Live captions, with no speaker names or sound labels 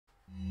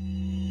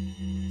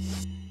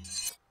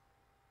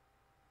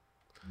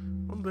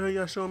What the hell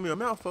y'all showing me a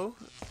mouth for?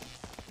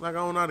 Like I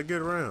don't know how to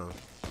get around.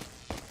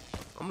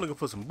 I'm looking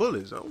for some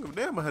bullets. I don't give a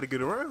damn about how to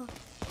get around.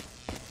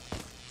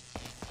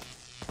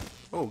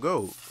 Oh,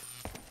 gold.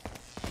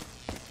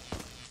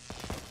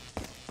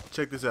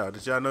 Check this out.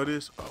 Did y'all know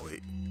this? Oh,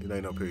 wait. It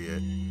ain't up here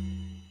yet.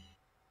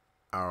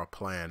 Our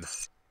plan.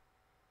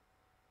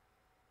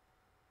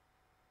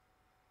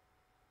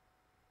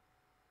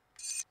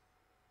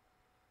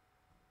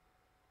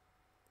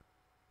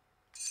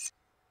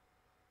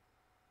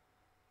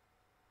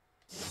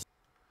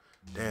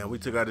 Damn, we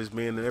took out this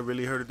man and that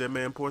really hurted that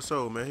man, poor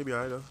soul, man. He be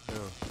alright though. Yeah.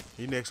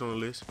 He next on the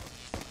list.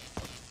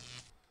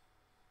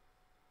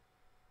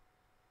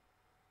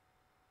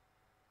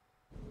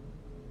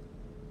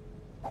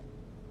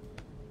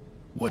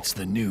 What's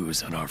the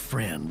news on our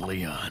friend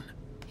Leon?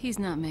 He's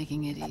not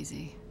making it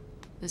easy.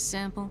 The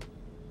sample?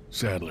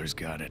 Sadler's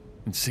got it.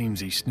 It seems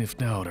he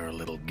sniffed out our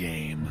little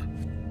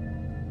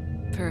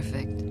game.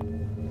 Perfect.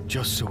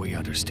 Just so we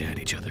understand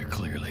each other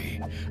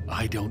clearly,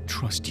 I don't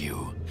trust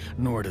you,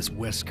 nor does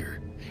Wesker.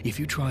 If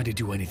you try to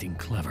do anything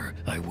clever,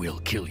 I will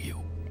kill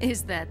you.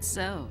 Is that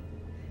so?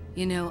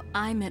 You know,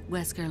 I met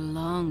Wesker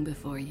long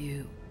before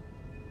you.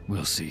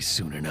 We'll see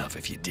soon enough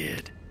if you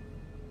did.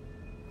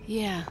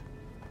 Yeah,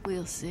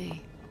 we'll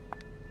see.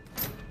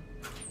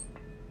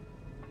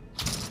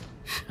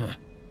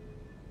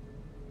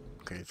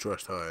 Can't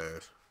trust her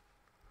ass.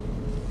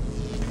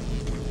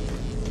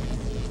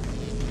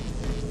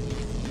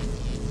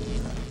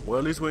 Well,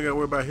 at least we ain't gotta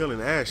worry about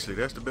healing Ashley.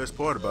 That's the best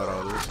part about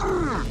all this.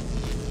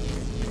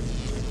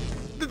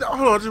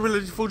 Hold on, I just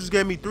realized this fool just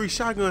gave me 3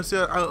 shotguns.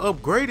 So I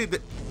upgraded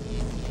the...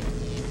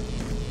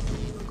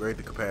 Upgrade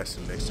the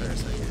capacity next turn.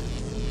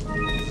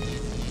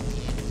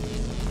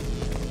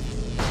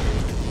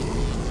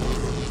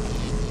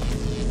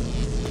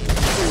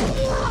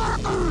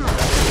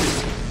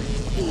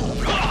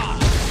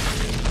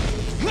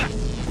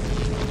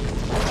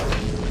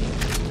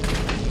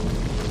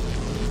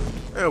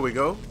 There we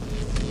go.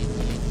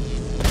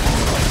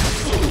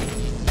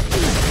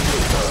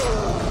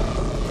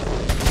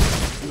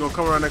 You gonna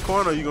come around that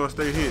corner or you gonna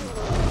stay hidden?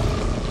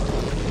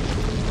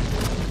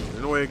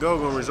 And the way it go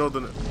gonna result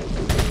in... Don't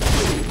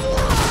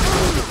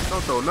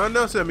throw nothing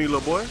else at me,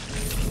 little boy.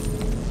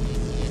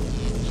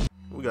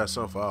 We got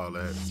something for all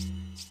that.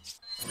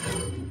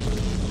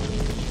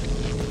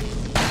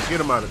 Get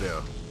him out of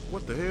there.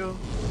 What the hell?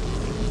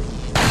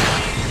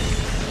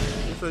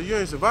 So you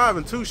ain't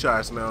surviving 2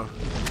 shots now.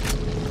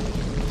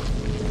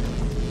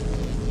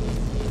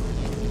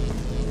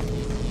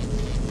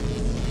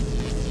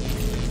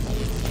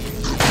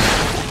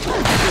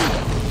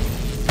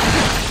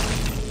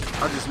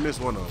 I just missed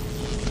one of them.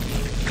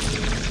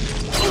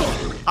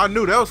 I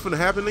knew that was finna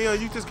happen, Leon.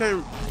 You just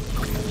can't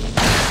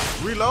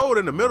reload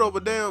in the middle of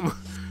a damn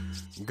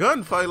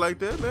gunfight like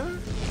that,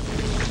 man.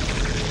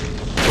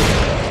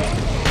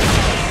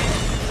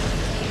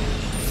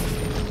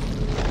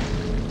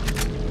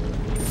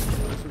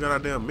 We got our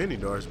damn mini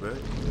darts back.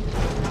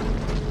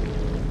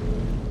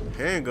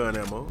 Handgun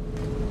ammo.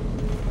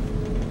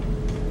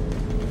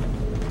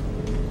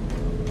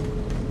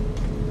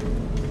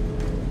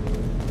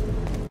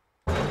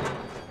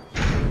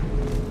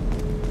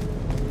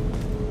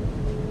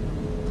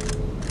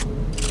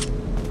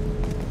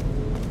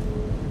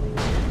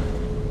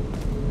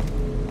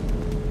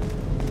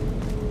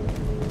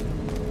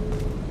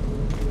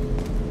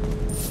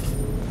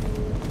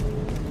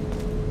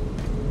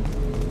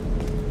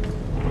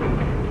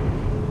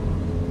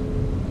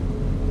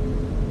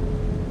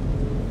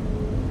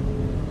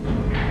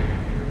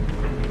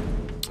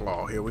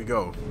 Here we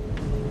go.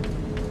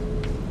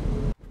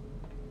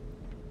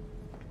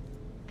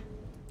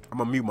 I'm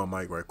gonna mute my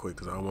mic right quick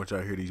because I don't want y'all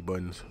to hear these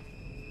buttons.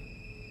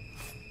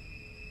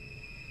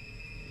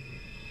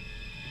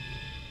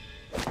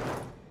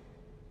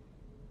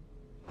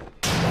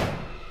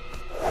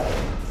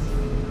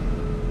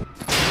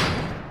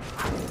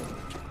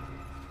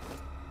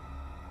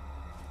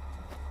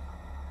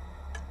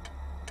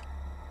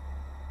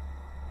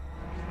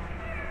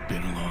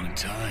 Been a long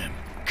time,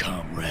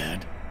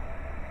 comrade.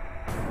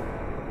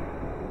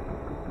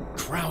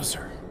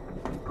 Krauser.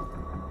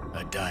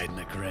 I died in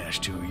a crash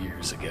 2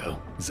 years ago.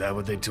 Is that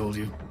what they told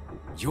you?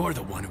 You're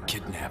the one who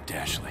kidnapped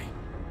Ashley.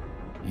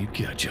 You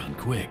catch on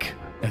quick,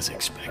 as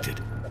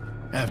expected.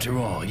 After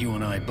all, you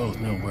and I both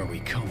know where we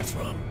come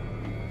from.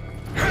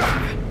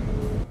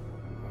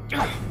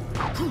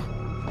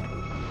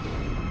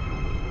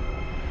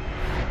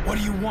 What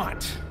do you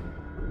want?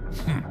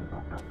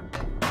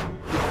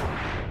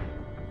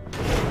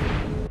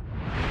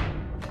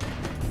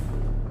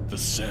 The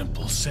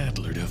sample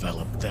Sadler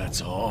developed,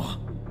 that's all.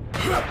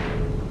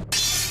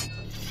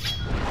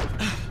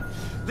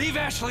 Leave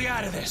Ashley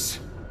out of this!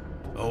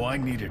 Oh, I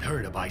needed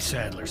her to buy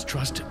Sadler's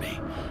trust in me.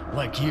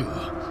 Like you,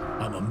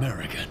 I'm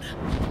American.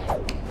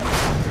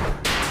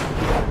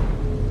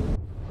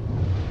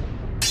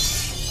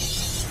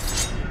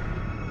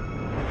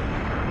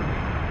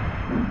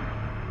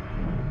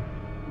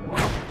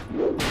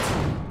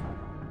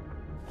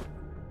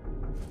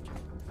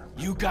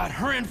 You got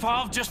her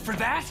involved just for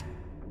that?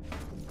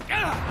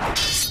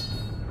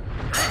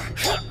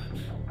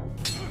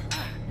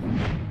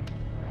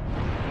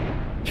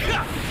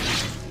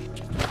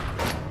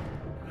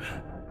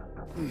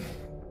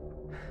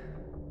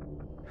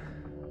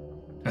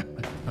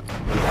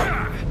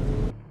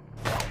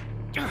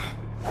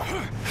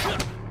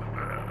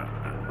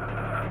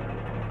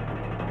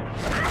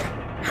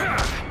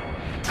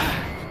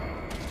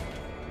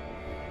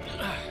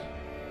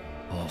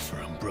 All for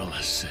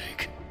Umbrella's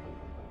sake.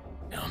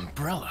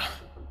 Umbrella?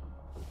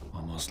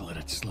 Almost let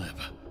it slip.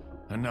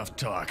 Enough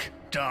talk.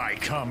 Die,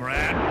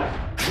 comrade!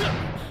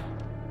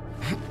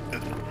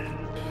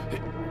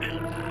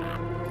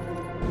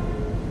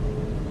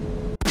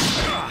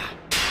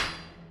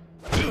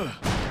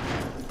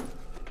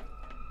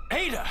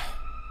 Ada!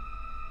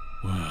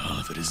 Well,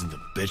 if it isn't the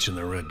bitch in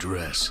the red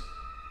dress.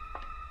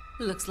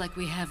 Looks like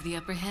we have the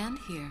upper hand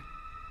here.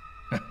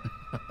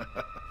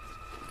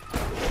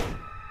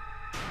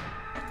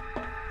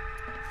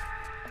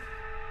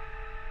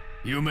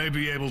 You may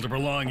be able to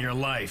prolong your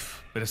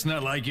life, but it's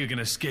not like you can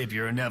escape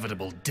your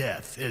inevitable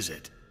death, is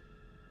it?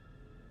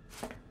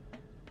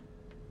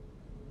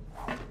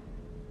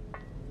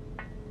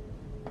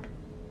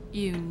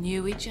 You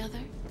knew each other?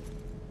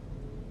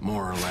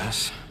 More or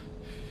less.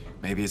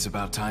 Maybe it's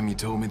about time you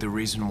told me the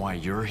reason why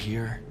you're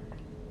here.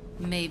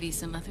 Maybe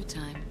some other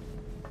time.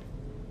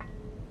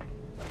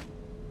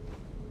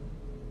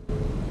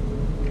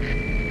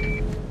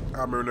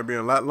 I remember there being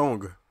a lot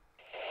longer.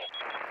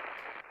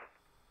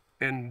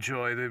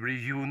 Enjoy the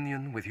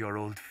reunion with your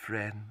old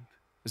friend?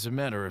 As a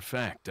matter of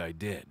fact, I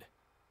did.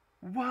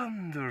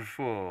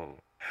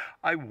 Wonderful.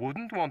 I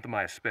wouldn't want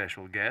my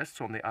special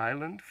guests on the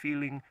island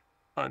feeling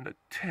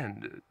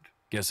unattended.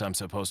 Guess I'm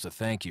supposed to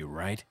thank you,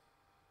 right?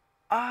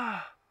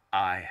 Ah,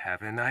 I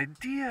have an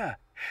idea.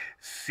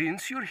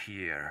 Since you're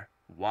here,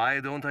 why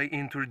don't I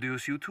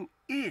introduce you to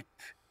it?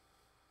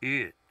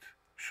 It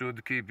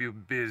should keep you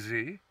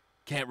busy.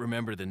 Can't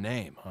remember the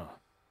name, huh?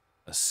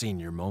 A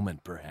senior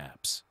moment,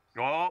 perhaps.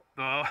 Oh.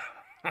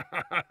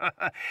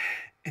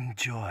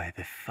 Enjoy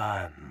the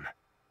fun.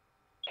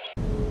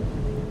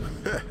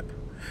 You're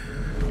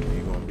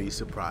gonna be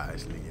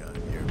surprised,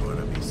 Leon. You're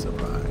gonna be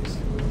surprised.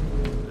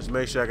 Just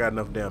make sure I got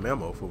enough damn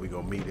ammo before we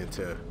go meet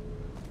into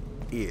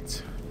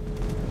it.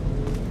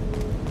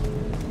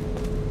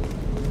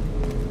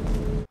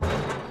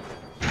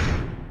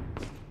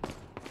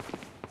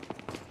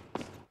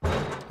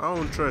 I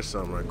don't trust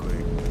something right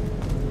quick.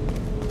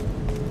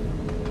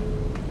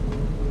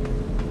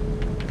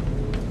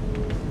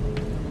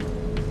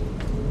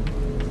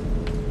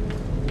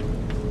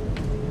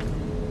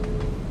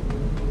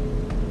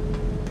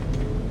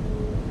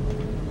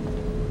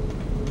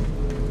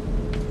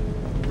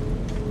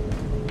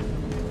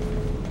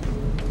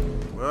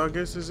 Well, I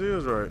guess this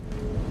is right.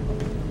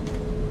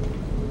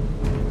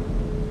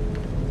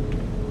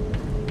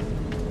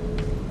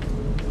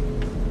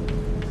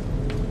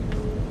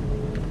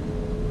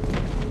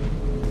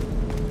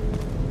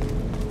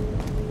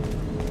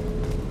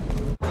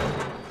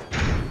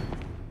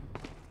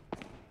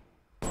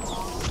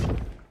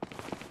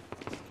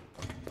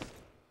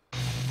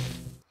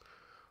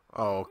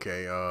 Oh,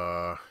 okay.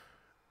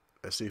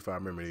 Let's see if I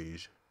remember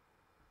these.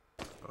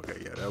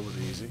 Okay, yeah, that was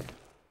easy.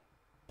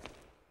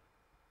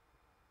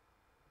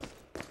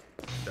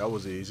 That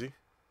was easy.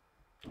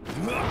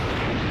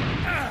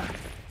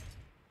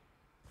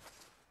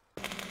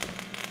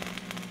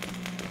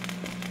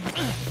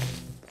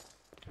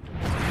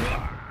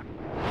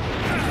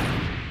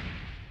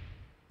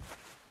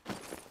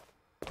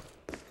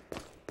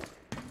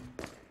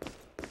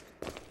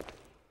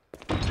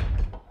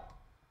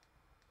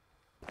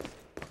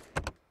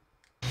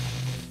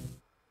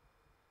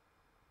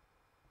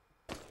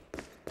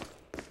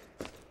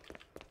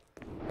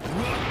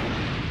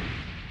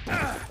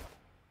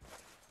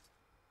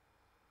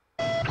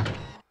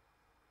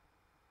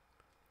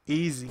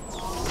 Easy.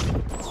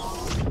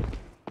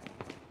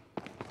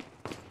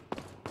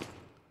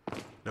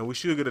 Now we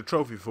should get a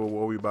trophy for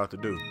what we about to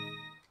do.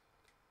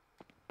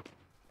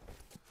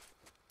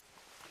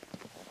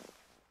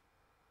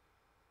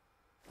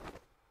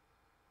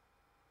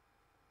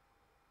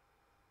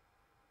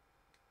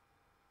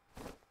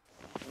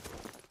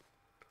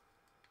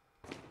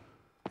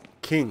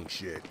 King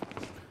shit.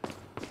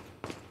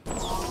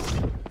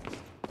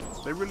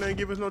 They really ain't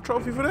give us no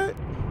trophy for that?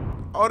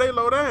 Oh, they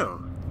low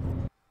down.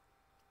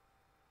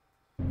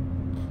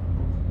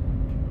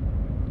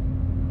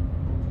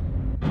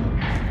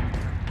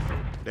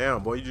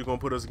 Damn, boy, you just gonna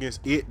put us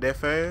against it that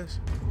fast?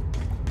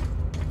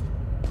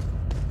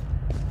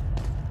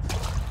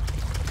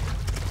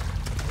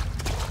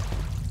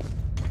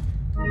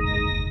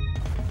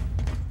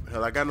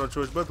 Hell, I got no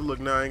choice but to look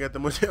now. I ain't got that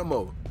much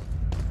ammo.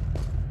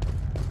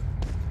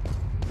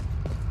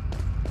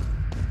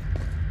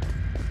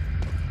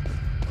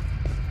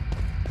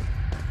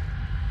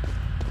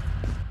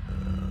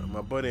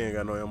 My buddy ain't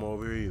got no ammo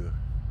over here either.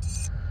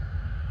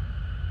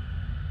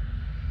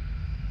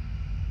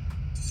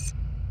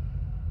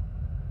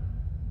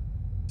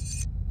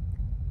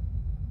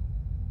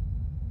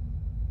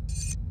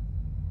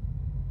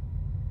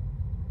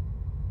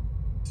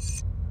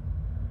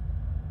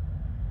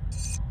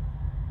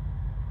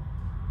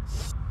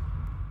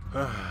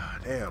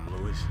 Damn,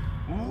 Louis.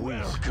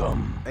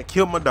 Welcome. And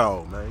killed my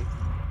dog, man.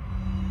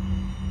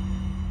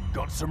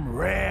 Got some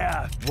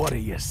rare. What are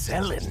you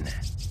selling?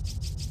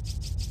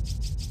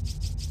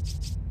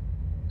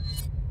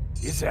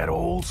 Is that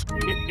all?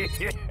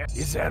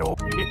 Is that all?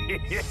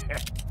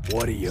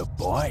 What are you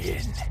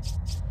buying?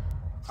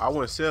 I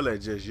wouldn't sell that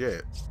just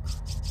yet.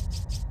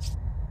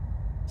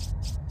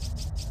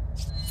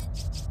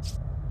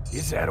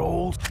 Is that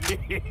all?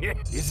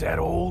 Is that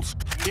all?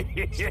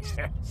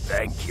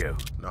 Thank you.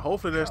 Now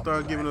hopefully they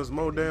start giving us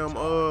more damn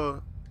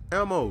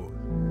ammo.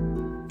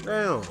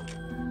 Damn.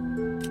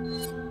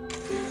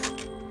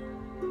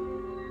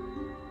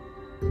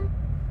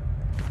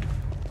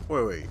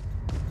 Wait.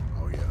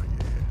 Oh yeah.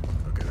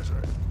 Okay, that's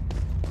right.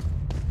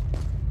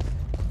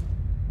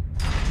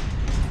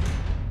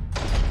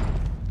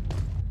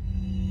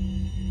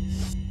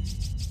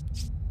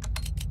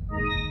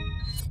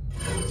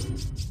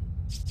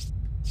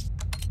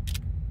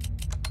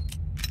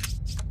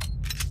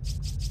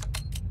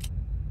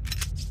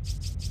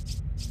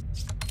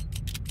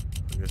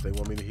 I guess they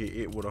want me to hit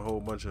it with a whole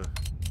bunch of.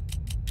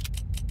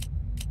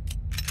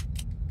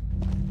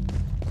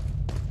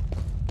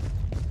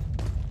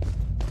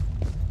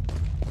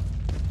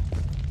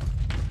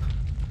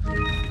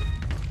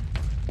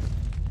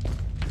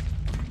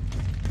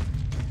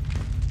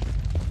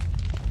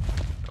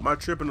 Am I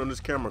tripping on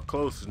this camera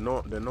closer than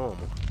normal?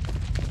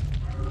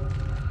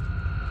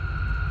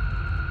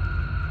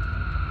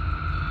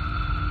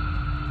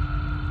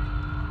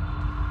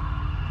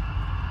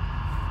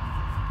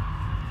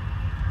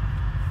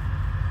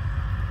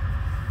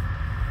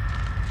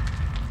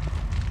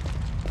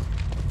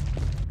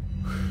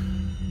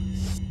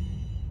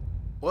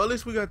 Well, at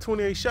least we got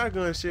 28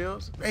 shotgun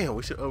shells. Damn,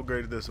 we should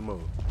upgrade this some more.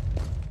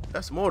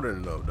 That's more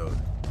than enough, though.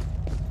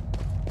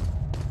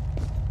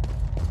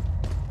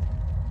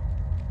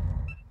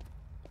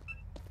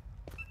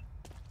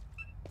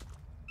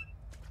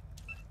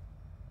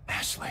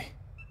 Ashley.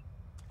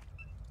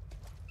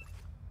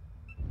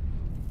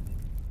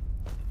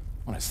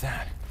 What is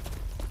that?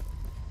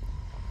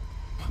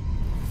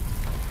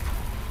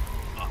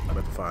 I'm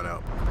about to find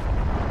out.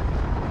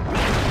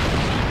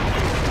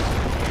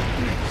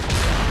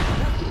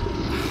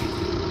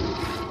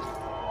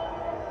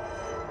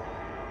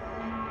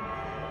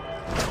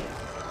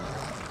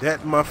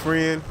 That, my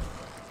friend,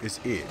 is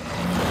it.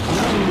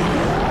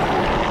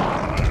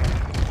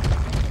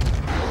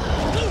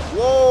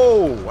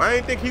 Whoa! I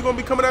ain't think he gonna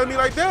be coming at me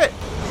like that.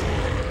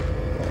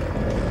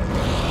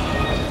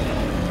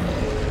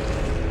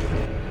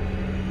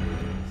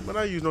 But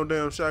I use no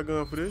damn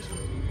shotgun for this.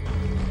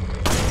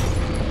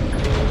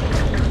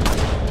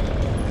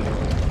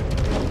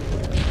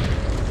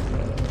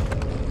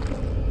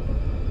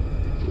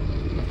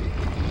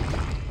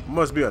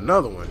 Must be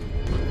another one.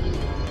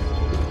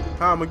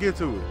 How I'm gonna get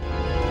to it?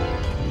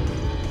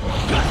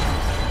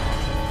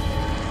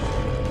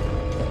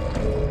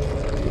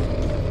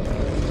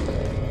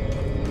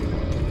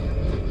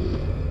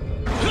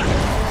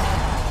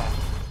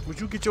 Would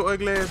you get your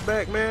ugly ass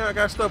back, man? I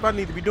got stuff I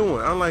need to be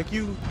doing. Unlike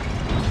you.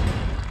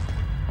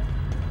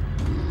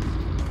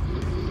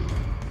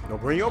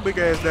 Don't bring your big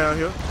ass down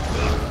here.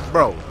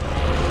 Bro.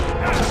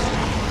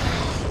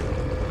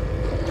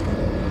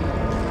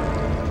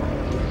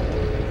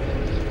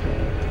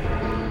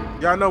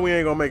 Y'all know we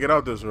ain't gonna make it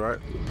out this one, right?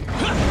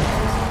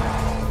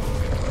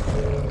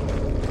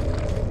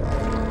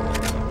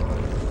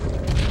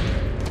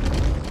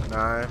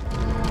 Nine,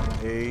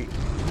 8,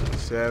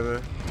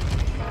 7,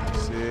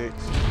 6.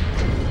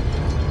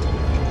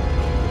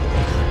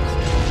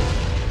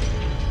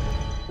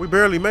 We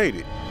barely made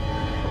it.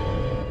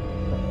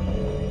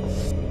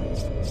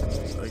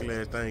 This ugly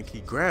ass thing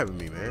keep grabbing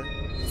me, man.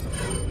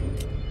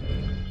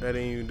 That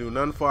ain't even do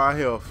nothing for our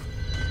health.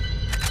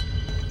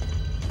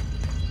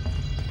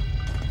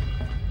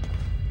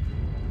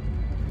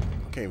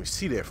 Can't even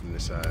see that from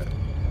this side.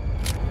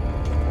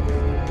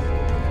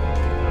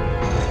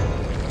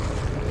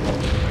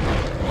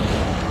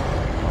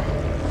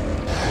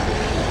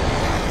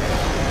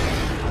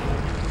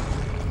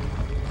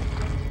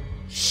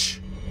 Shh.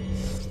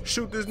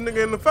 Shoot this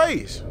nigga in the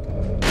face.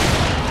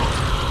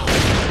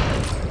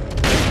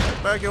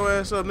 Back your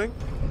ass up, nigga.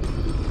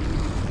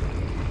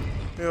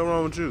 Hell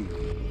wrong with you?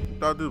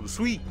 Thought this was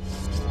sweet.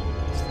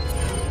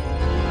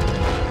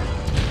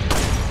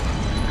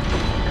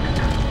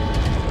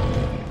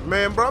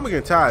 Man, bro, I'm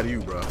getting tired of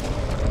you, bro.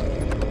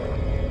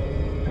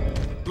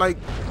 Like,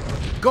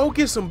 go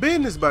get some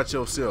business about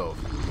yourself.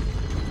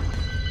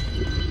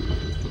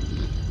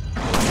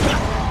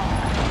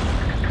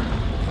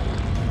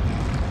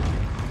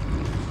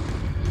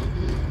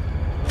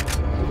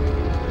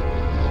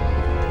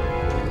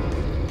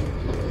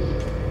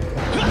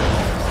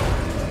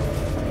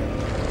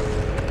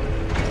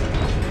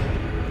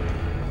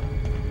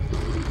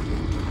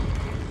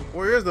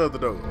 Where is the other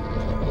door?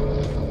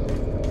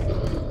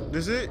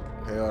 This it?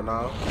 Hell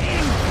no.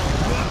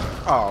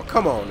 Oh,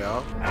 come on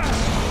now.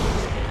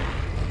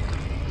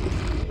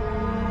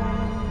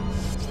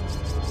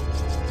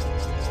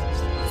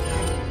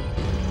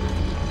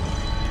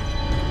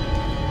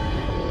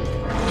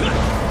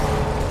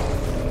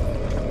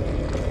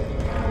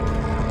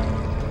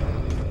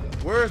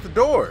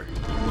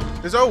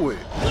 It's over with.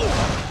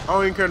 I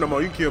don't even care no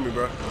more. You can kill me,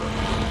 bro.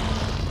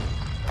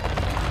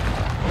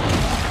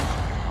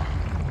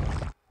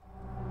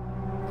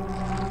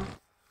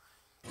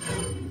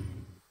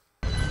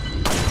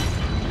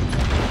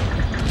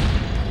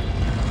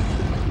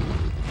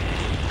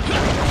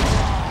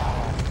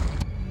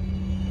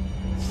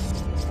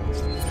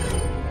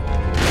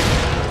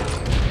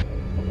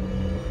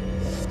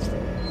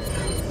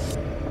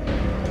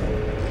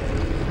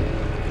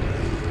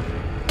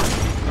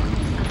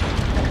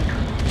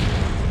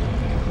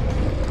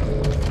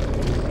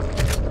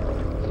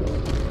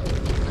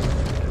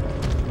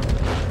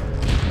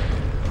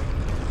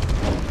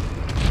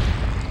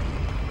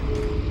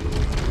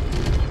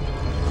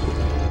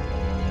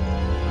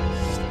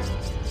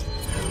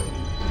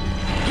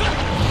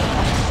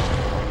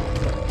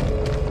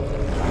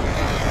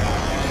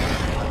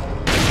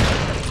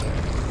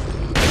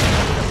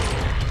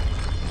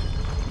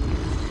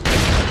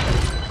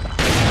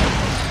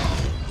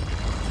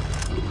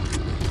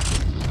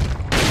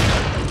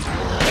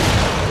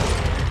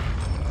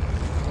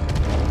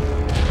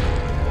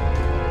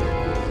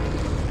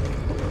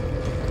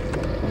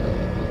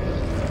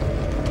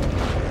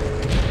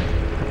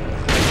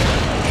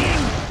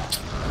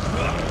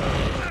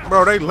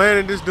 Bro, they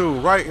landed this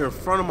dude right in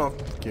front of my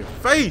fucking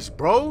face,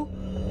 bro.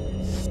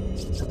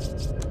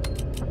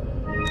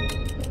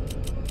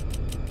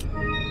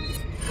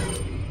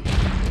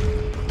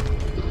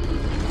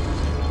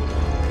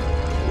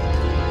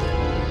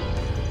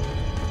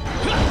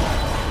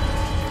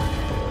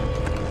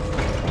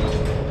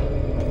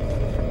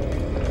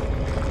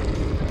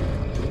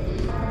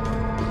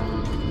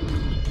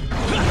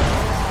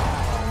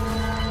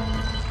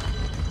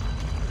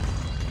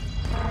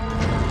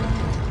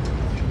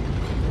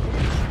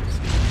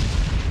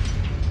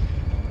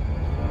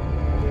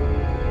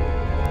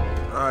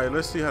 Alright,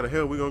 let's see how the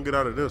hell we gonna get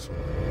out of this one.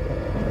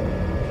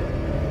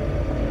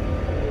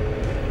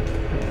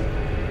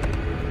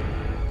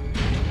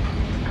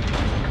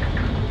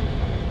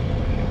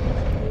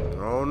 I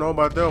don't know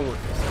about that one.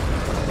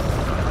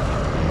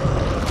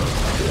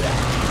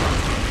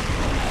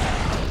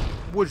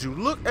 Would you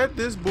look at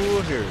this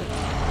bull here?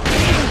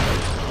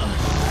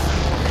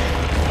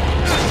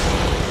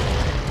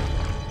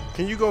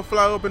 Can you go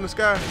fly up in the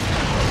sky?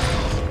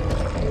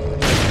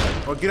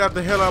 Or get out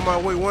the hell out of my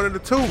way, one of the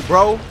two,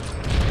 bro.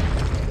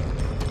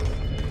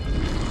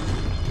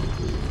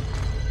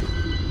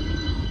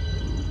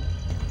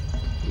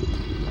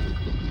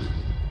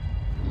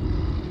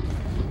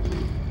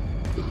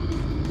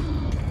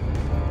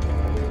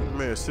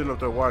 Man, sitting up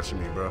there watching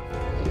me, bro.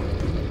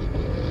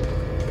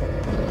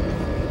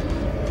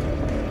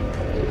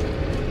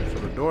 So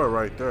the door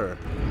right there.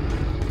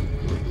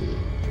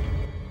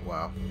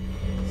 Wow.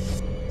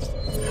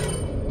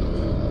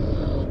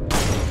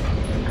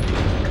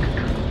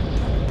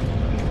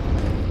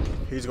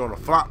 He's gonna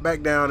flop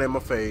back down in my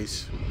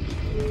face.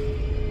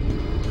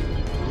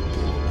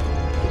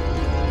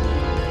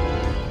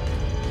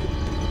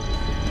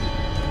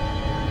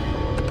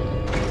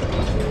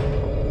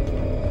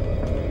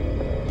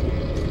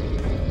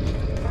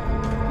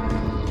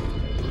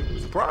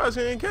 Surprised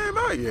he ain't came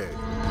out yet.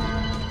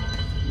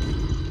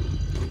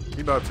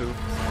 He about to.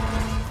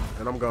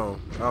 And I'm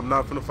gone. I'm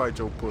not finna fight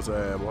your pussy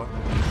ass, boy.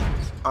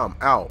 I'm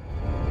out.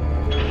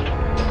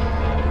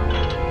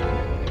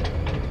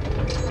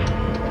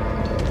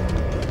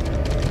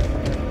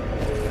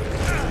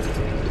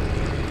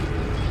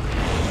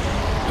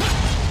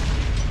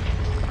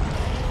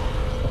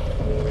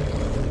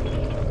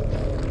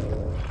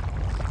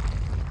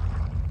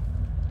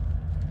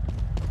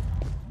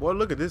 Boy,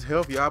 look at this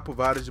health y'all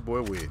provided your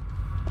boy with.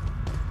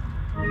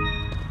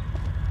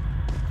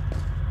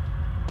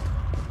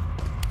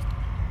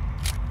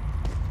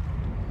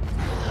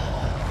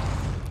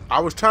 I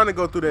was trying to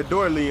go through that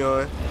door,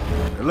 Leon,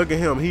 and look at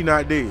him, he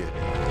not dead.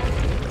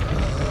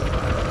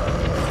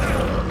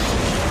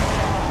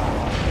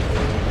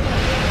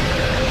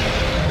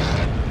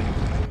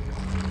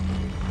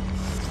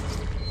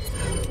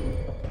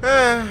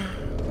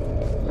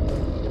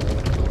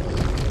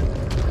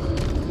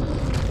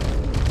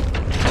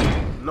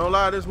 No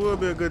lie, this would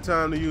be a good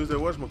time to use that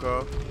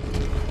whatchamacallit.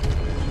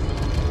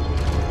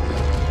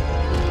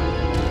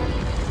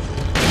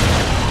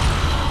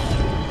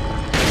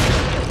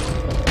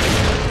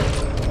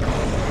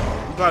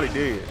 He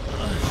dead.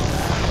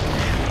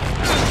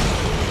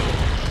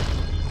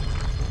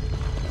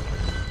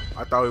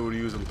 I thought he would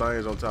use some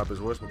things on top of his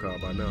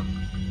whatchamacallit by now.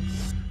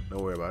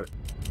 Don't worry about it.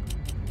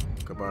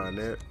 Combine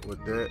that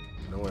with that.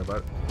 Don't worry about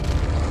it.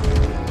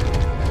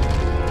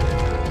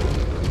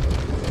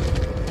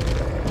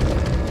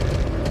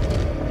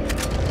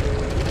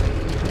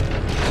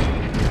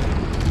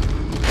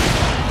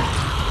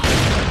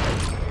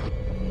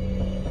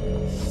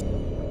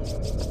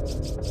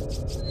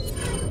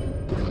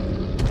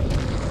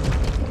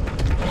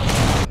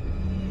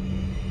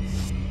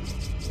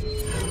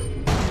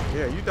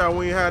 Yeah, you thought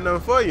we ain't had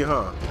nothing for you,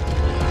 huh?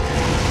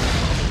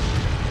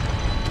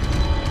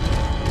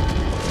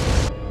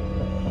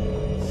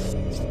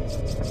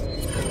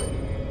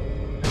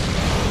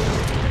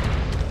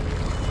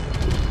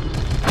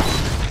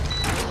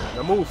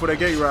 Now move before that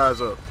gate rise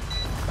up.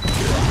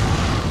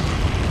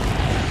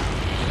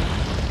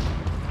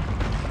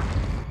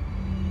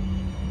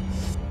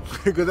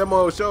 Because that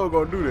mother show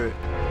gonna do that.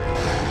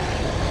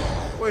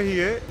 Where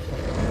he at?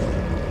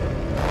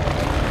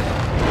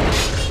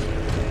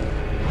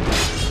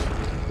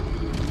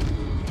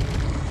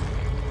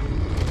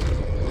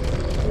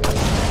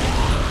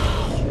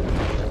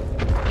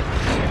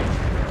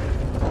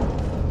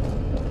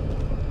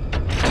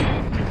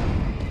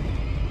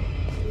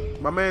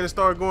 My man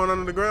started going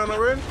under the ground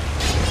already?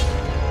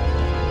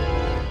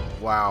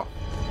 Wow.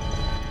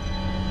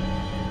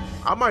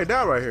 I might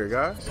die right here,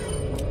 guys.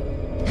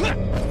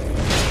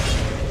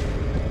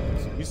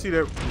 You see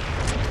that?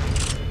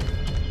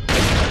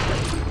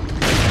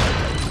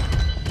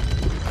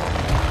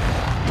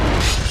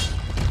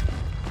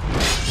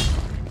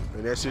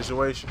 In that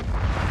situation,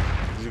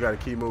 you gotta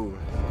keep moving.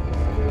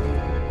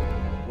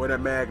 Where that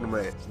Magnum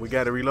at? We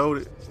gotta reload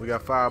it. We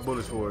got 5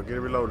 bullets for it. Get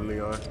it reloaded,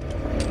 Leon.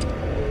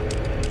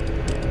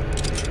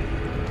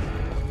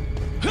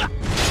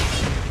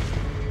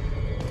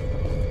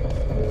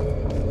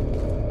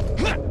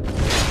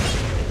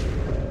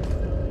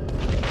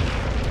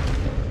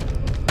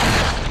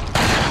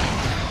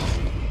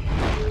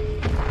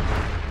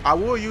 I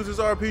would use this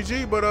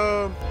RPG, but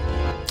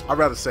I'd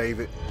rather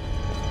save it.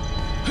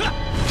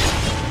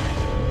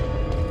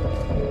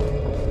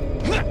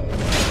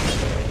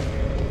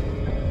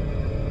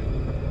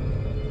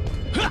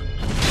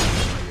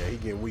 Yeah, he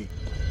getting weak.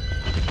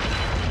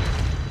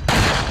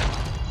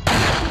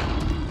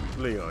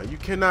 Leon, you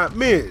cannot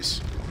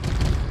miss.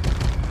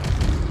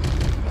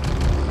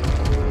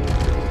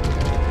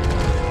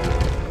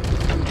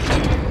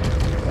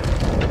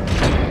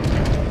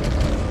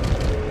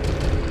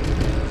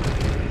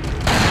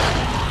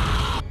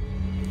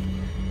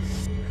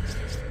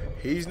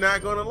 He's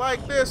not gonna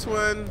like this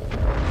one.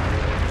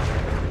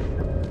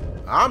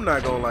 I'm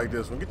not gonna like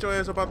this one. Get your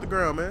ass up out the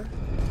ground, man.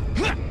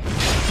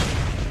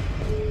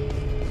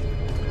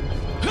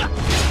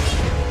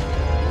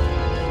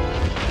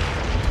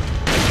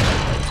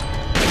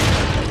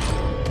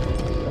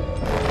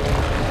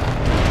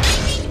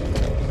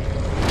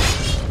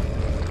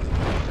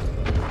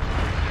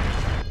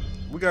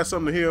 We got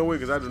something to heal with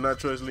because I do not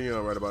trust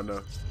Leon right about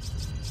now.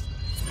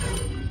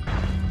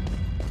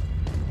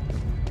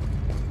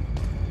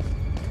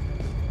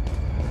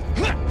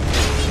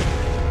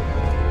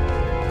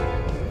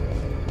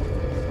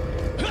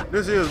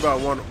 This is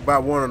about one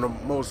of the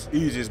most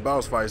easiest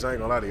boss fights. I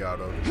ain't gonna lie to y'all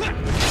though.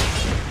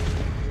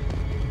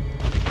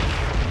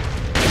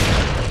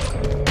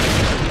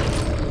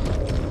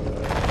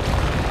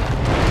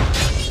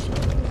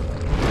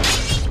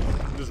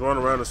 Just run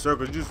around in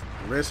circles, just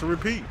rinse and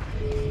repeat.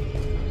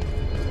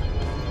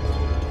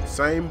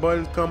 Same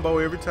buttons combo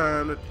every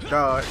time to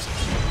dodge.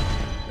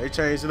 They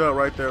changed it up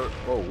right there.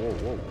 Whoa, whoa,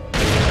 whoa.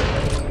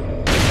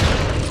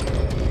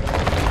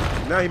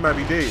 Now he might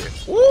be dead.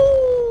 Woo!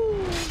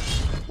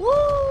 Woo!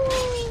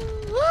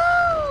 Woo!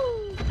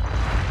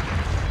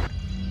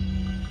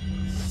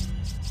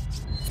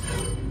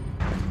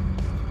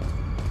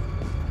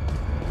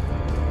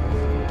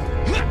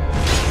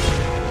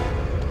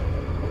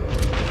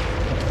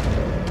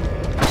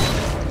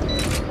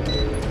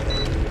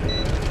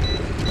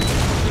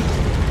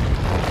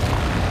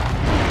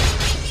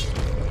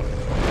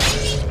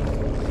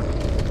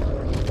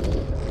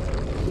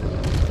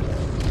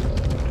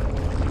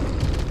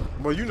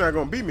 Well, you're not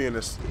gonna beat me in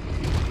this.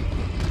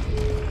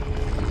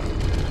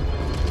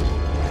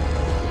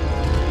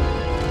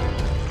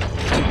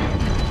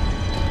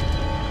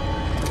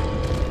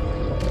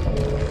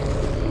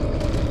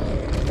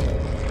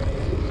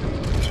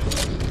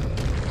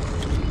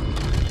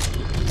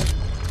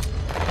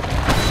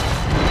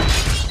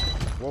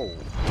 Whoa.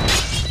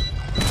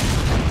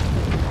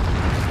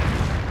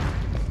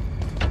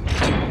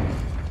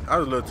 I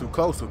was a little too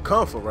close to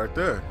comfort right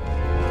there.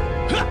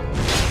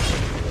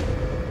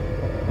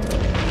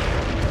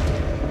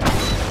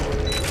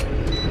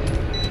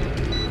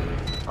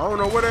 I don't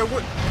know where that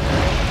went.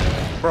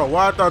 Bro,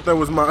 why I thought that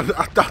was my...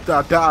 I thought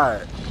I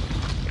died.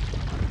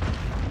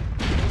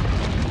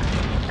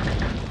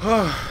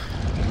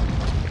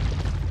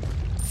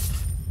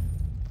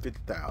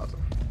 50,000.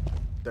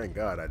 Thank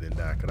God I didn't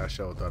die, because I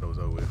sure thought it was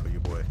over with for you,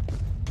 boy.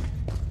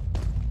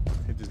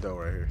 Hit this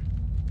door right here.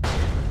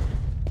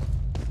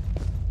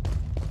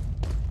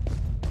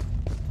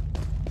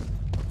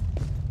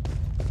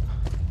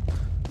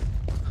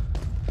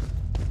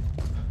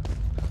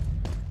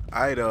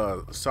 I ate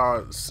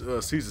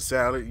Caesar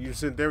salad. You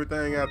sent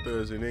everything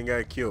after us and then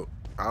got killed.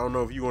 I don't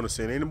know if you want to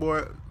send any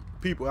more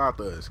people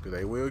after us, because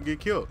they will get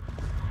killed.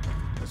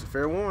 That's a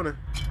fair warning.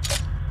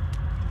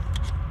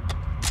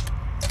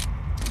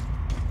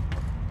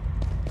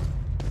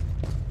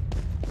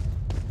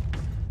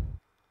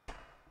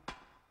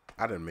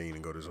 I didn't mean to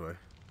go this way.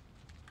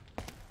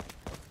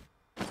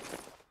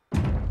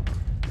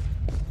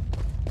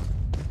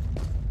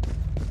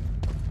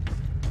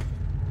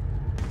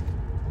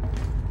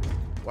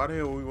 Why the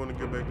hell would we want to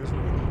get back this way?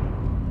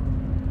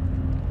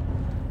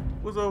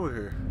 What's over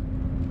here?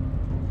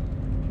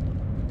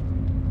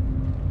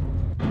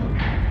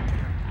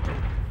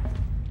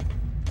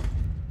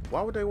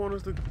 Why would they want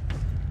us to?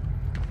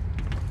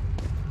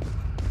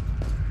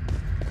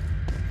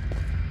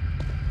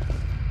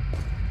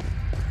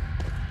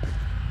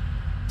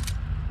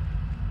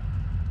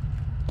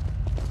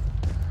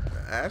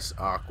 That's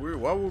awkward.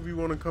 Why would we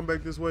want to come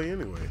back this way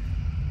anyway?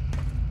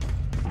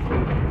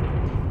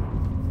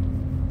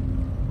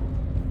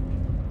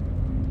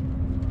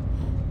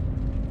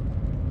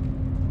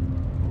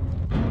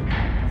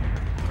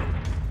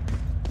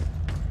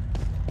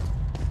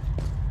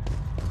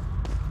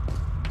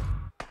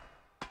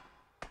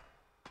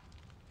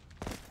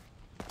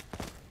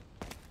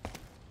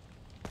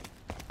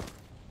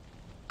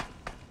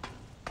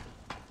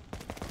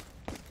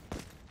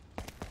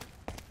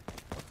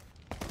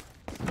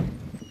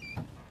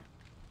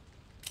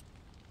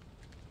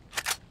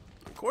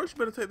 Of course, you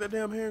better take that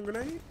damn hand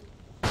grenade.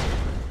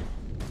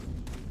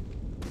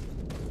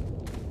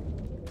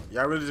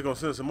 Y'all really just gonna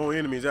send some more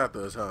enemies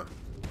after us, huh?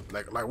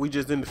 Like we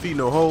just didn't defeat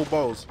no whole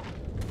boss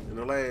in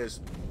the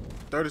last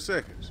 30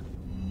 seconds.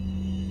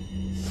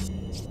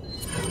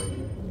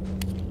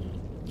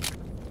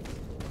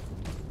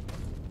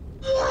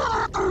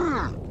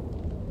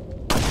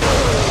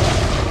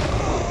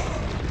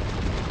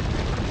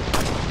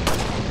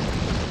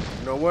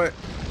 You know what?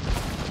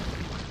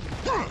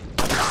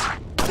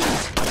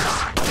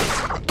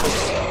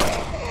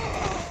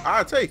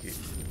 I'll take it.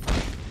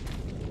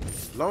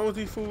 As long as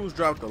these fools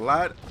dropped a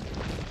lot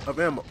of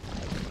ammo.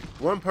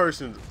 One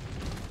person,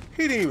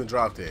 he didn't even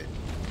drop that.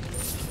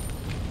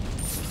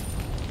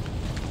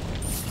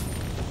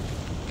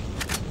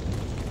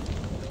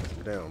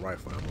 Damn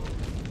rifle ammo.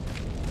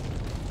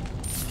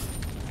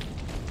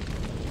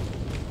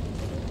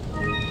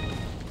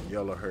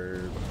 Yellow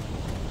herb.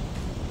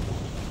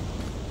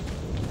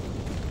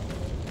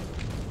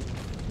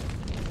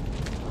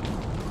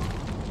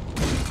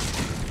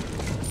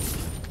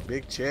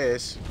 Big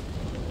chest.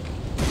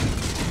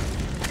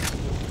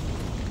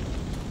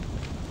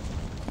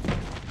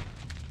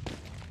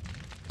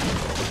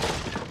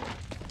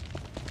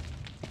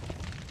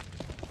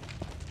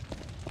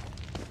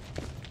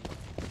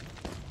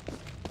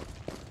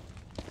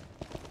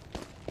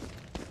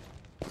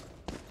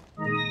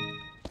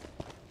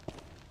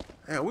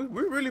 Yeah, we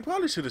really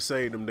probably should have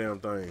saved them damn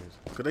things.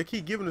 Cause they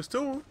keep giving us to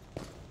them.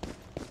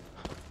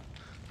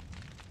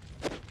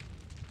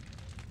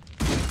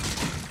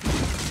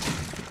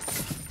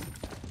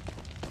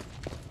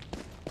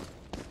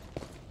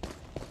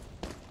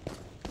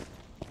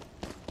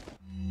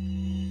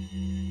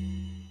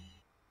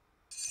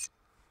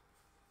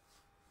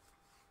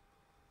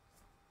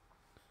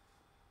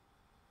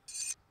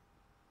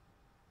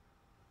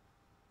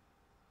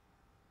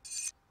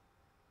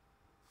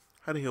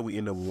 How the hell we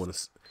end up with one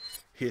of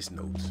his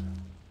notes?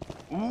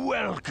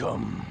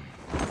 Welcome.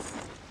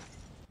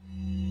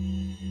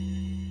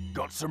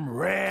 Got some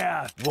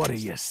rare. What are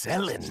you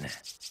selling?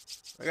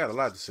 I got a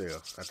lot to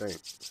sell, I think.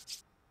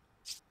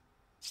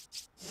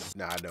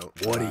 Nah, I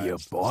don't. What are you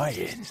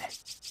buying?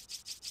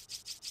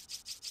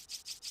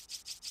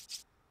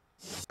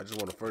 I just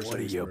want to first. What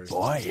are you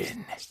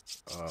buying?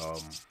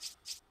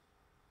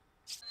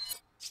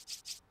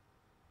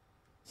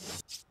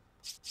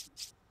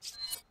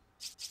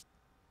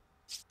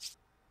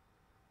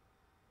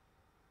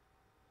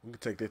 We can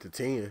take that to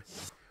 10,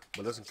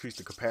 but let's increase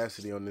the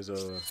capacity on this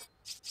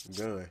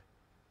gun.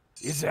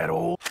 Is that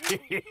all?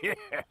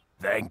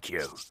 Thank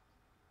you.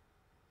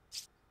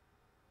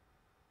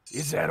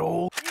 Is that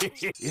all?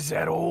 Is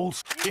that all?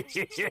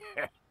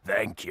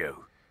 Thank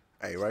you.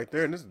 Hey, right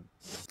there, and this is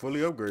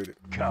fully upgraded.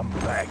 Come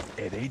back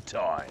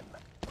anytime.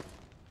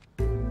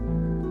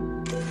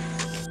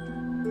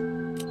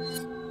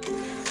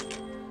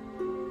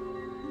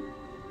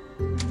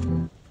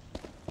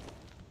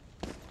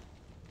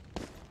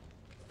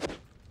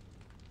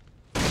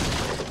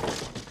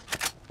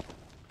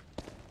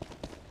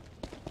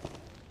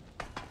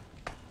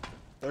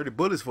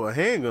 $30 for a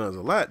handgun's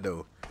a lot,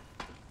 though.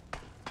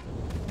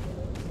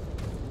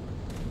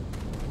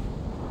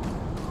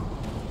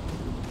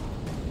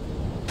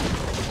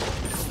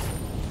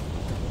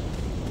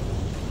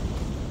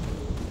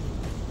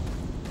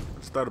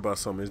 Thought about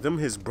something. Is them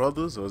his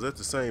brothers or is that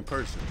the same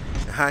person?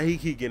 And how he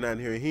keep getting out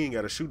here and he ain't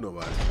gotta shoot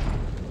nobody?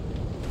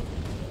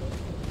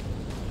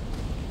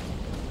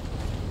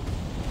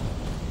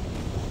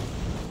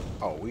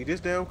 Oh, we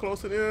this damn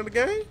close to the end of the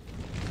game?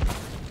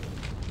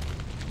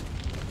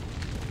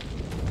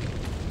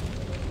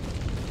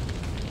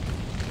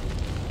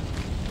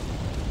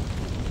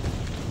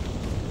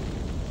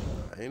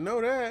 I ain't know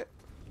that.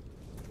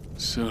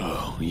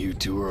 So, you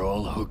two are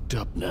all hooked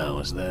up now,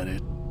 is that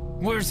it?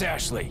 Where's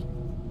Ashley?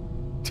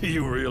 Do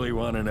you really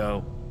want to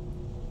know?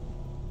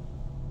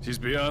 She's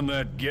beyond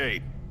that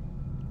gate.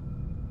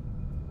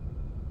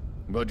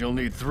 But you'll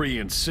need 3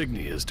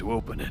 insignias to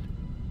open it.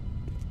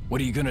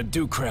 What are you gonna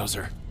do,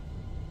 Krauser?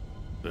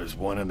 There's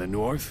one in the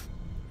north,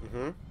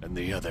 and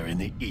the other in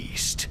the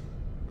east.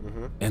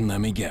 And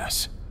let me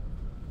guess,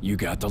 you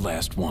got the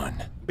last one.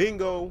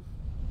 Bingo.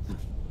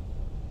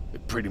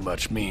 It pretty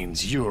much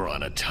means you're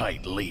on a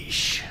tight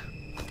leash.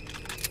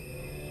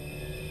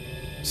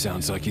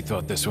 Sounds like you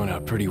thought this one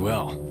out pretty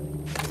well.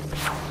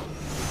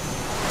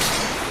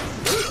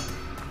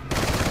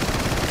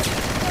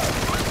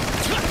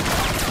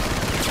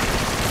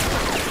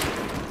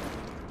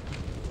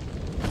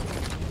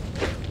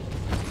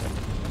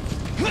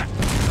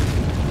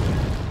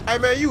 Hey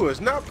man, you was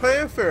not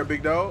playing fair,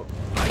 big dog.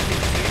 I can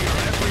see your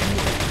every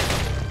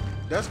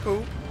move. That's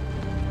cool.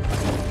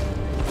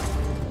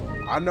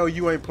 I know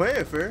you ain't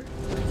playing fair.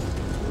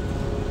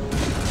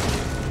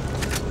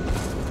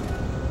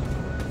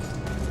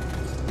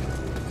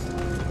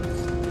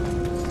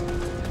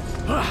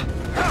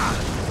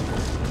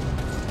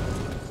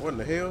 What in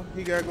the hell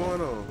he got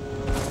going on?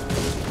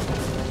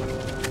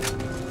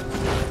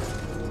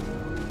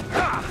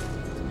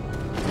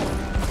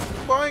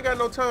 Boy, I ain't got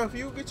no time for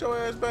you. Get your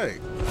ass back.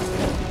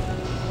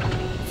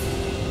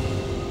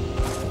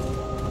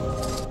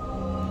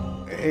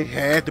 He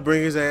had to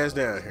bring his ass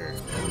down here.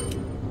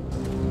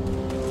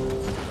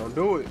 Don't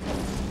do it.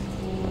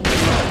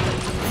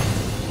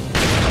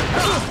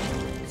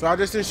 So I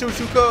just didn't shoot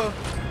you, cuz.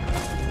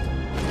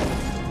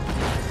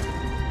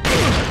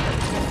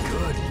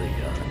 Good,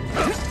 Leon.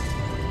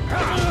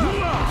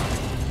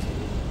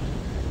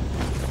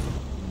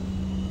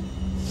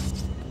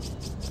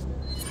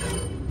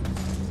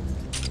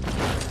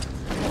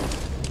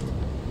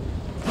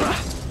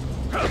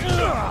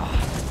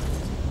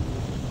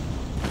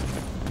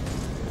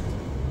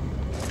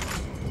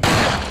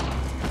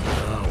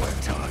 Now we're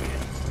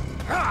talking.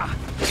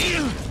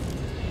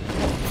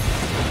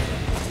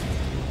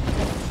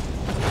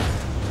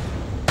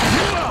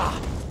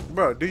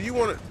 Bro, do you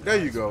want to? There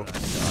you go.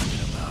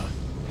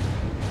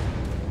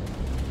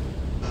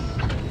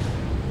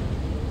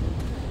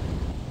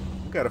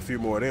 Got a few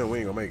more of them. We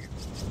ain't gonna make it.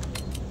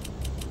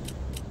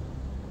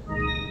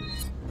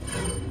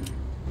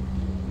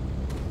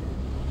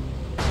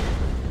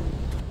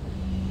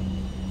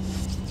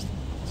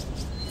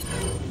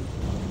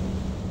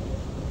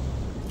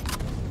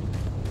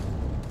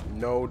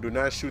 No, do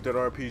not shoot that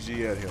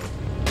RPG at him.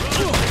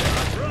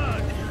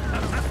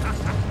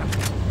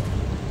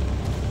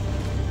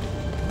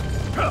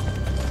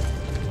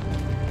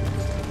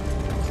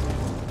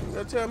 You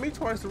gotta tell me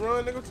twice to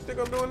run, nigga. What you think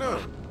I'm doing now?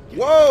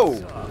 Whoa! I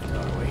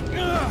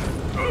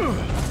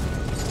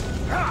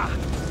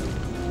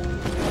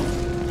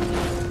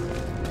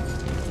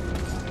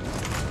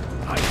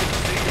can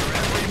see your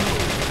every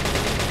move.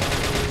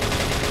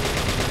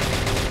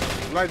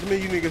 Like to me,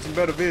 you need to get some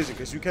better vision,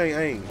 cause you can't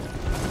aim.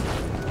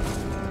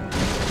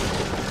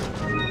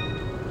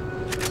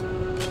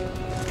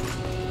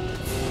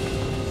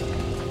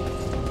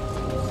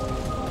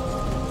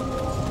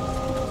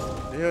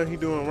 The hell he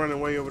doing running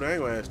way over there? I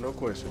ain't gonna ask no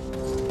question.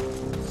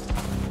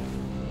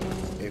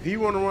 If he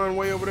wanna run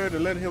way over there,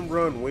 then let him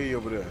run way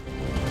over there.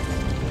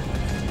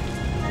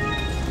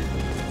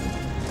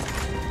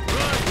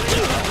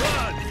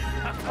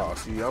 Oh,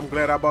 see, I'm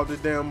glad I bought this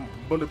damn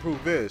bulletproof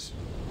vest.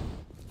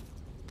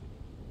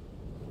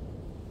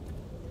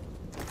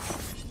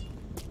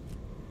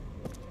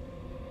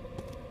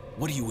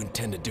 What do you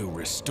intend to do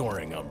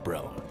restoring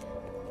Umbrella?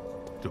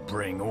 To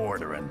bring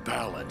order and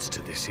balance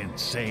to this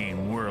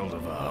insane world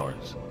of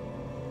ours.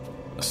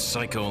 A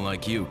psycho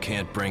like you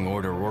can't bring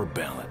order or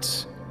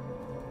balance.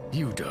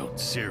 You don't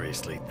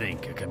seriously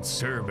think a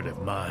conservative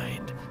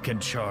mind can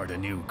chart a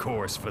new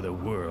course for the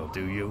world,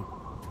 do you?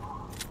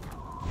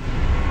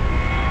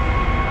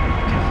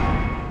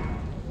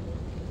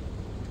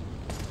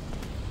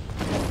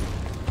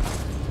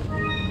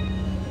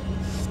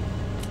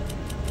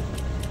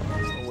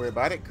 Don't worry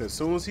about it, cause as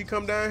soon as he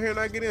come down here and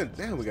I get in,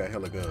 damn, we got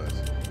hella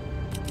guns.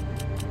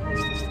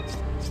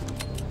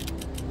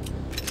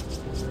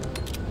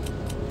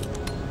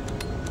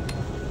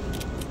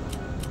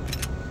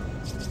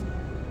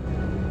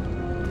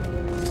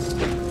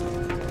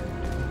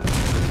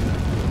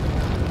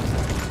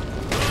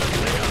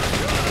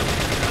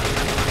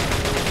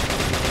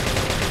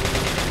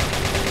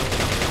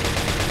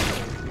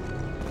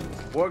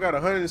 Boy, I got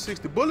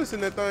 160 bullets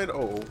in that thing.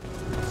 Oh.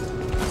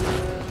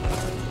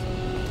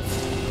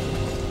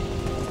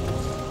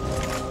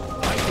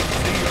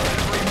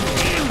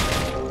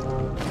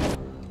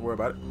 Don't worry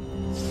about it.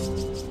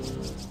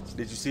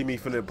 Did you see me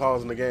finna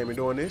pausing the game and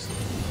doing this?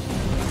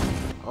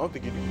 I don't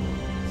think you did.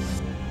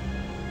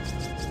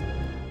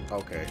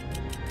 Okay.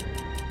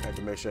 I had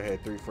to make sure I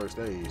had 3 first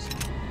aids.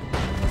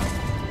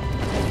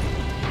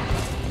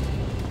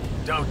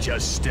 Don't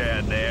just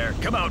stand there.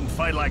 Come out and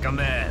fight like a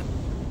man.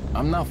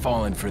 I'm not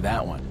falling for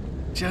that one.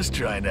 Just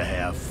trying to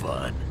have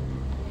fun.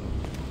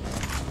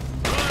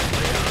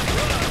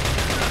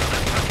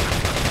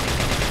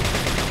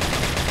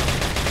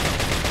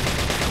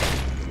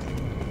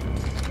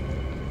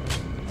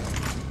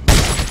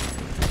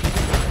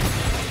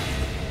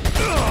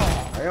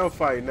 I am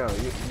fighting now.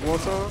 You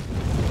want some?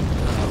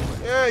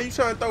 Yeah, you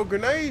trying to throw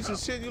grenades and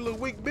shit, you little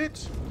weak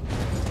bitch.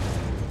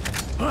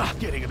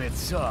 Getting a bit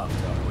soft,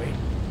 are we?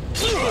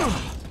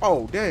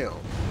 Oh, damn.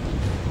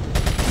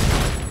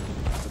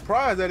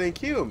 Surprised that didn't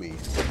kill me.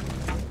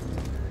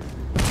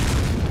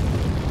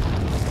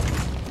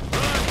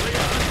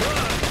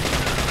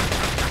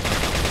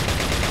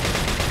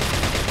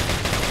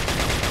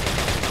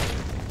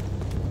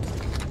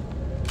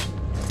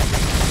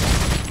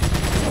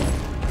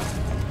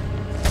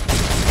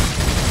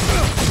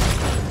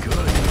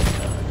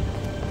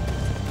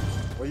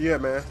 Where you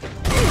at, man?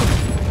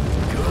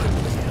 Good.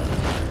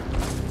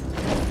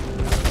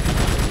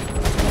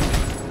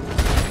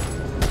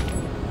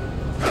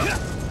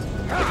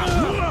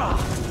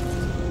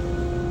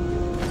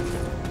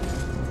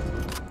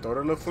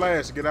 Throw that little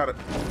flash to get out of.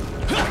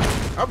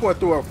 I'm going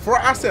through a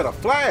I said a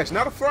flash,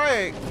 not a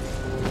frag.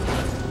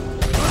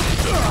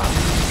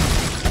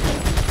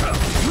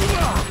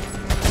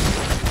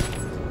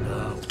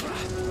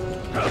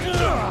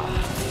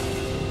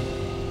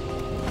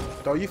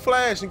 Throw your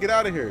flash and get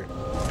out of here.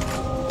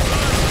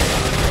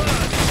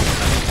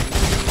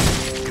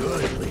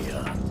 Good,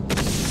 Leon.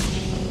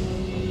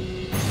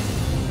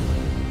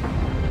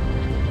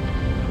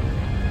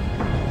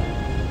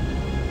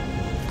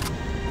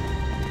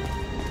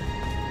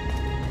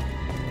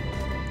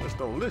 Just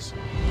don't listen.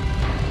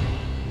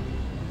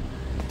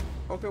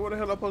 Okay, where the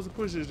hell am I supposed to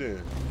push this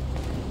then?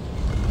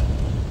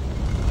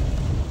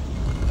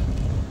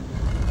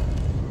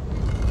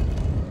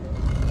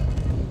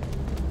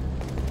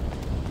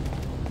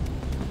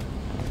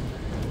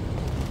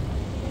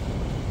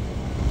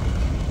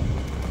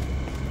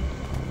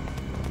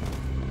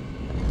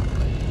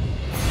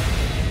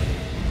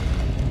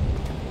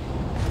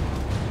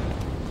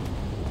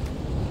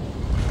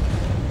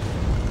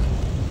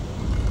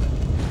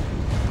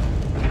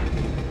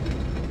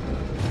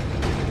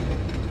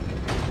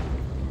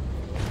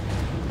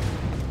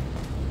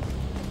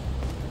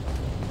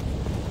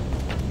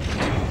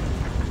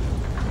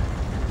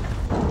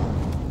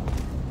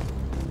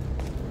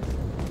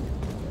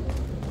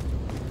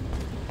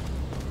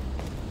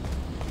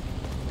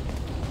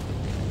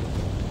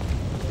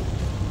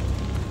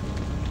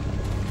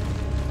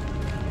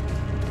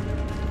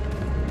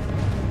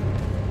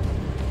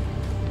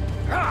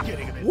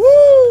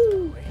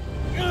 Woo!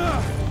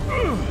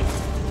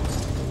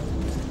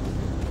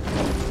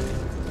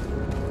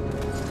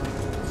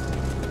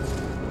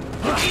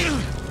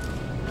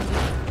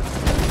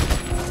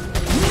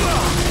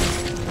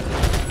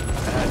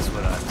 That's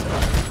what I'm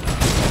talking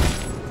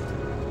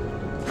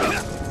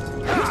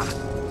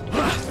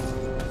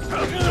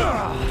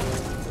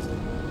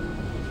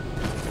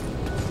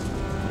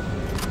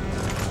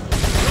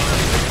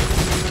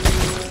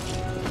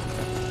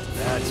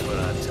That's what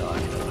I'm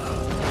talking about.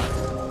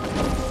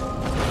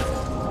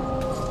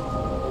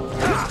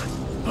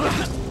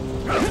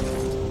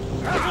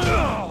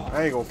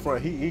 I ain't gonna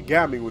front. He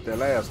got me with that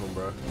last one,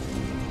 bro.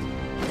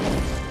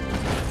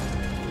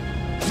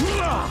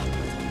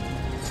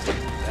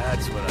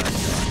 That's what I'm talking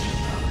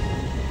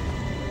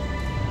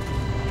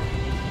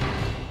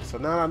about. So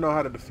now I know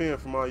how to defend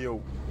from all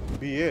your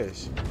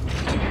BS.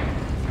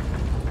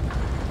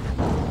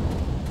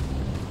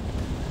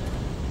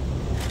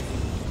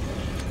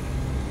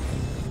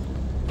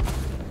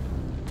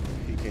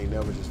 He can't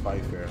never just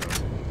fight fair, huh?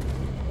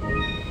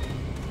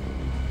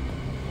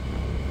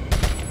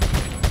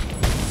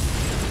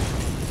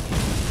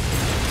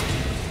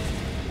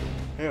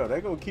 Hell,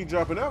 they gonna keep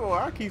dropping that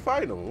one. I keep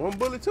fighting them. One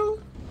bullet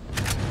too.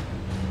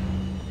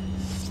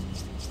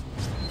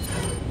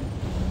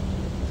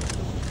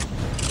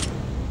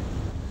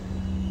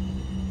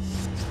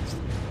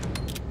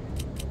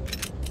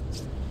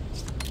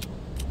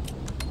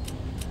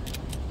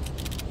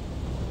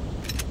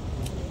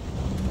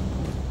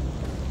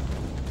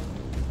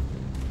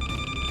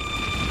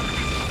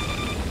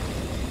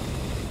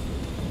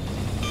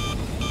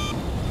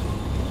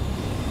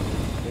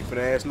 Ain't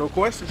finna ask no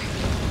questions.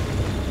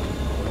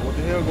 What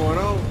the hell going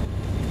on?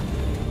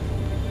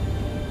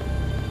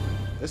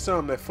 There's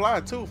something that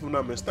fly too, if I'm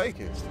not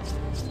mistaken.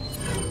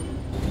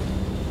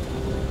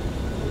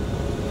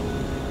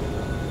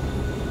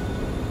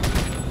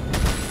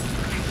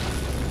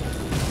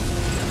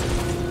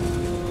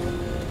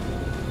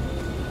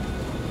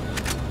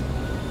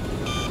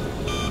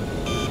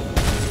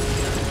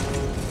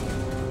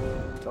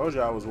 Told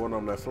you I was one of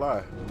them that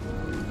fly.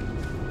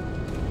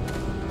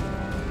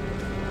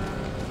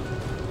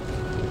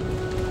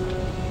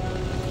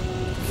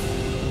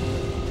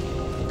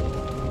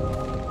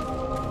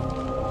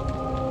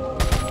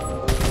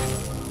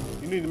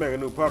 You need to make a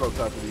new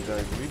prototype of these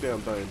things, 'cause these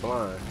damn things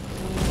blind.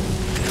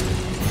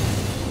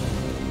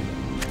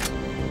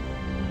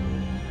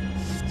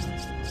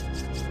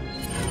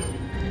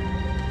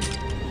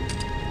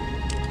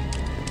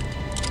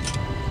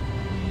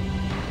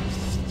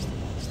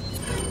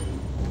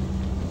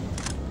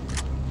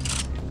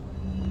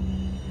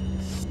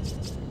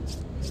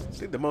 I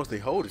think the most they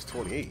hold is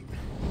 28.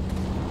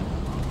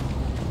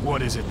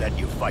 What is it that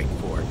you fight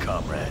for,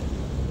 comrade?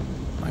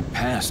 My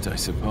past, I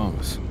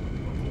suppose.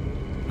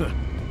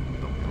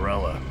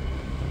 Umbrella.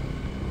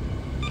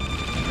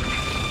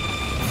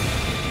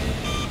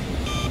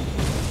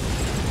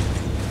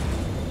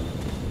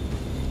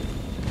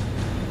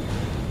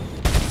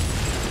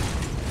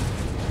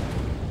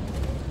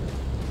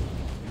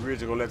 You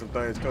really gonna let them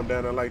things come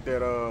down there like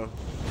that,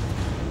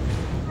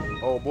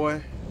 old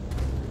boy?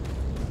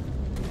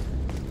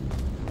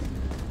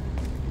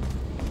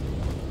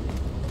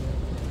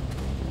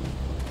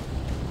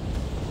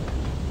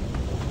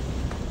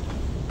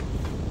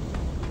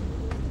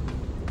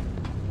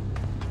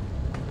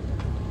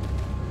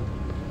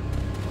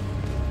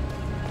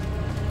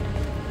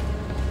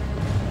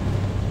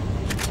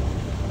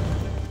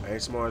 I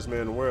ain't smartest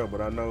man in the world,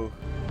 but I know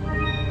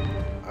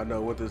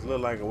what this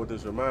look like and what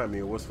this remind me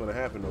of what's gonna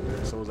happen over here.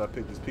 As soon as I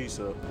pick this piece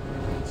up,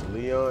 So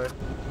Leon,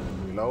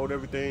 reload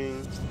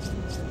everything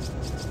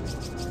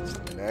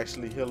and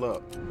actually heal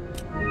up.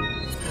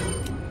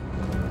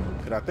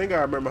 Cause I think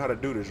I remember how to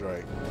do this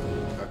right.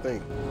 I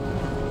think.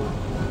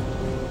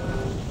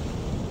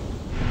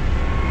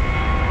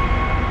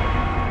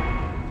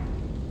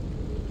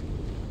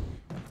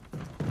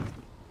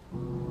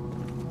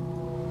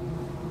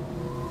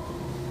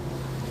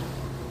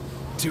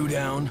 Two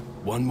down,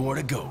 one more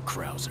to go,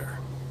 Krauser.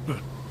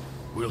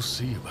 We'll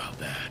see about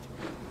that.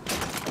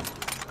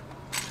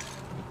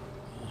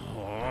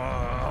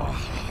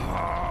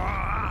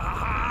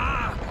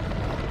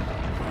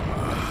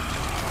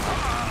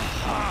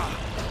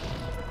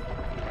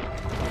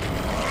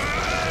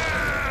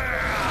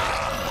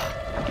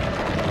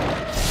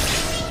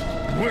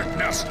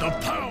 Witness the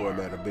power! Boy,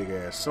 man, a big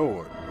ass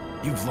sword.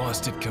 You've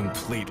lost it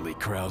completely,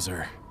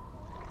 Krauser.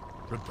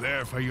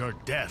 Prepare for your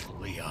death,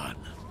 Leon.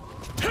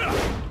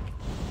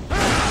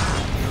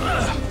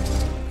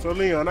 So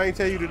Leon, I ain't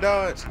tell you to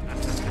dodge.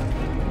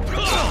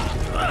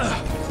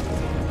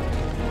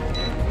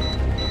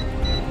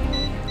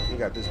 You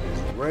got this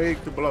bitch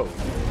rigged to blow.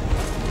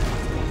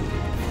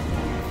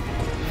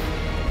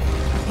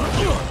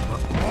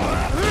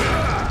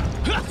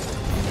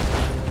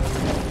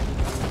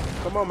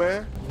 Come on,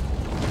 man.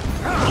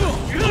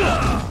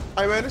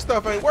 Hey, man, this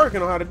stuff ain't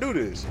working on how to do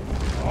this.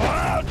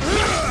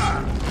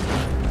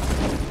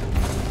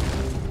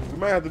 We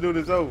might have to do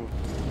this over.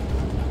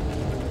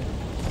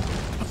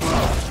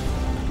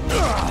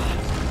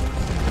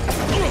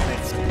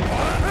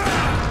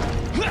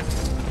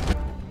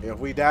 If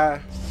we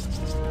die,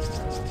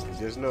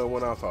 just know it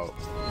wasn't our fault.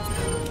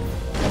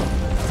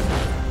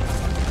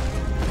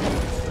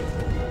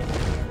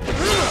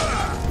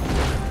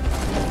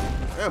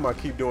 Damn, I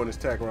keep doing this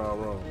tack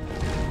round wrong.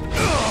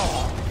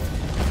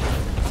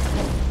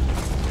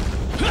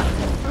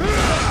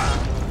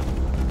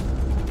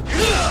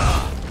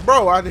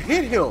 Bro, I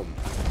hit him.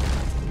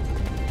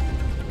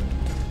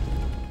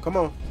 Come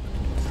on.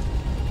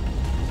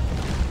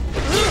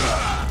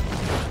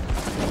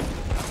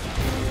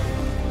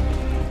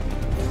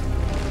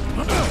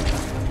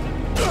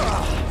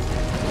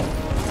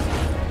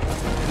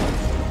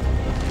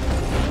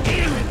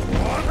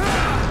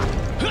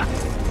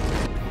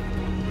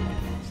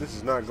 This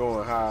is not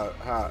going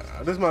high.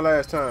 This is my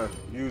last time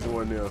using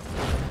one now.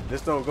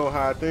 This don't go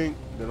how I think,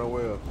 then I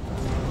will.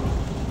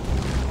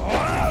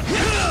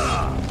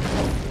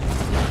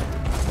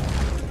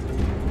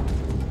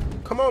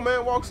 Come on,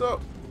 man, walks up.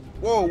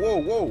 Whoa, whoa,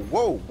 whoa,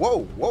 whoa,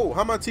 whoa, whoa.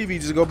 How my TV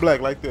just go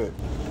black like that?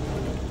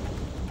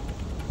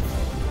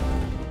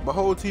 My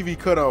whole TV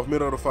cut off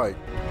middle of the fight.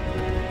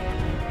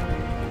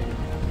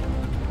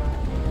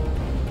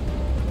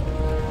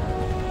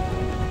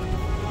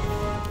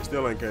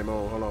 Still ain't came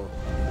on. Hold on.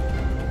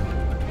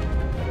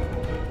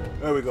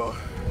 There we go.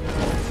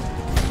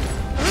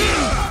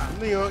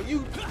 Leon,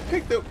 you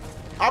picked up.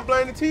 I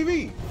blame the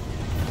TV.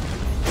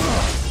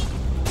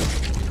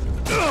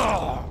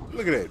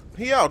 Look at that.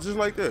 He out just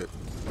like that.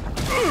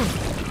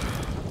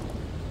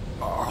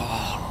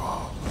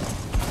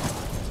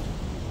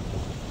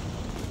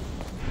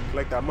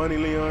 Collect that money,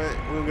 Leon.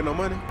 We don't get no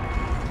money.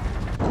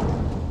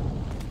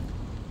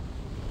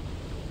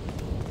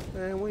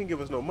 Man, we ain't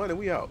give us no money.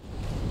 We out.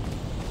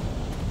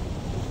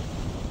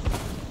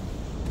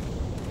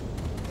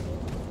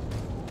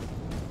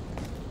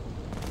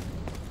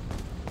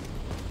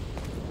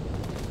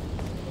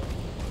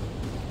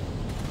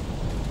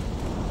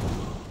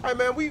 Hey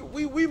man,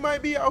 we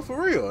might be out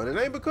for real, and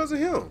it ain't because of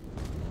him.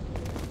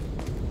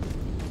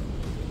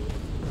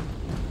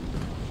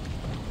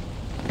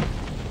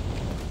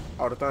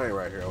 Oh, the thing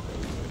right here. Okay.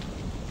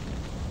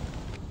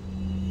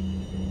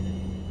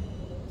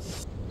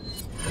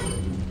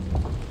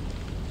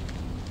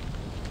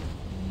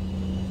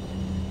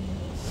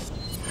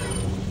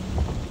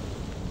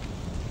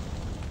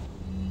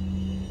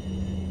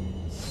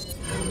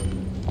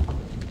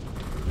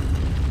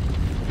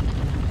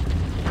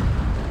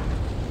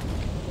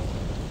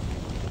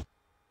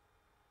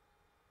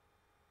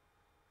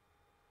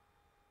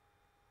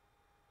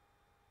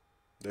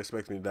 They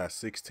expect me to die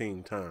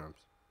 16 times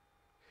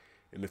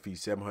and defeat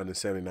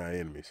 779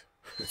 enemies.